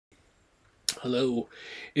Hello,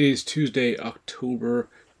 it is Tuesday, October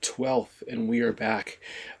 12th, and we are back.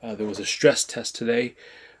 There was a stress test today.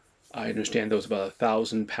 I understand there was about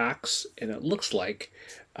 1,000 packs, and it looks like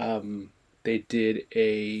they did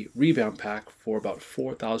a rebound pack for about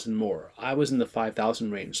 4,000 more. I was in the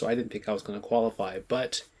 5,000 range, so I didn't think I was going to qualify,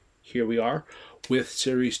 but here we are with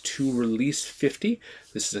Series 2 Release 50.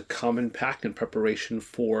 This is a common pack in preparation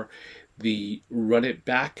for the Run It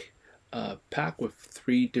Back pack with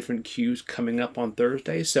 3 different cues coming up on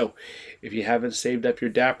Thursday. So if you haven't saved up your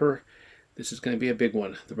Dapper, this is going to be a big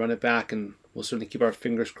one. The Run It Back, and we'll certainly keep our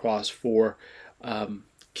fingers crossed for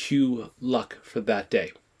cue luck for that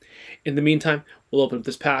day. In the meantime, we'll open up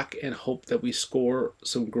this pack and hope that we score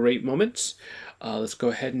some great moments. Let's go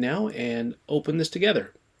ahead now and open this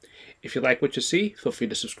together. If you like what you see, feel free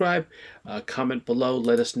to subscribe. Comment below.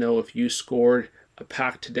 Let us know if you scored a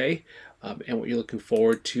pack today and what you're looking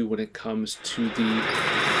forward to when it comes to the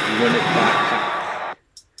Run It Back pack.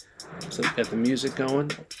 So we've got the music going.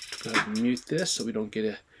 Go ahead and mute this so we don't get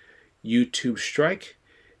a YouTube strike.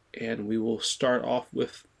 And we will start off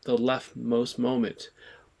with the leftmost moment.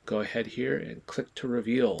 Go ahead here and click to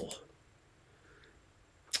reveal.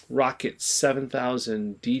 Rocket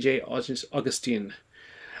 7,000, DJ Augustin.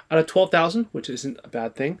 Out of 12,000, which isn't a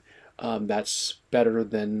bad thing. That's better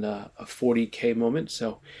than a 40K moment.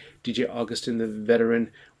 So DJ Augustin, the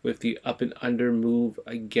veteran, with the up and under move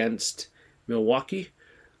against Milwaukee.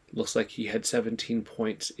 Looks like he had 17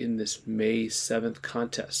 points in this May 7th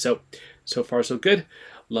contest. So far so good.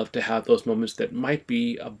 Love to have those moments that might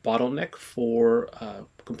be a bottleneck for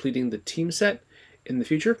completing the team set in the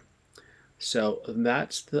future. So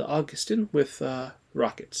that's the Augustin with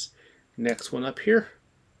Rockets. Next one up here.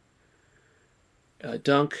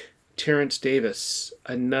 Dunk, Terrence Davis,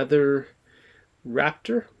 another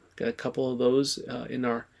Raptor. Got a couple of those in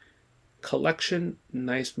our collection.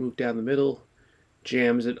 Nice move down the middle.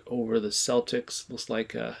 Jams it over the Celtics. Looks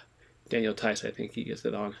like Daniel Tice, I think he gets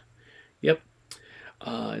it on. Yep.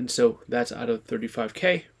 And so that's out of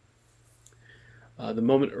 35K. The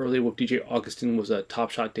moment earlier with DJ Augustin was a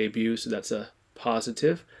Top Shot debut, so that's a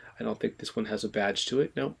positive. I don't think this one has a badge to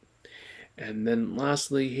it. Nope. And then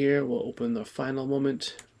lastly here, we'll open the final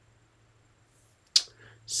moment.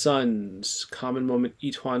 Suns, common moment,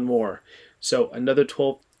 E'Twaun Moore. So another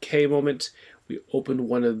 12K moment. We opened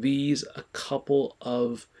one of these a couple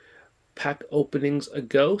of pack openings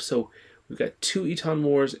ago. So we've got 2 E'Twaun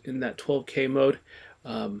Moores in that 12K mode.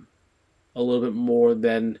 A little bit more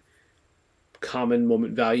than common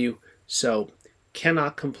moment value. So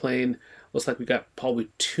cannot complain. Looks like we got probably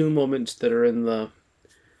 2 moments that are in the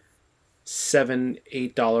 $7,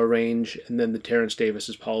 $8 range, and then the Terrence Davis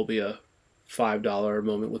is probably a $5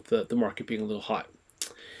 moment with the market being a little hot.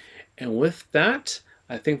 And with that,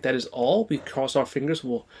 I think that is all. We cross our fingers.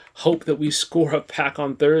 We'll hope that we score a pack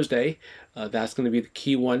on Thursday. That's going to be the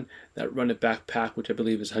key one, that Run It Back pack, which I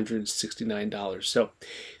believe is $169. So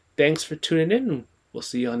thanks for tuning in, and we'll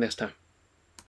see you on next time.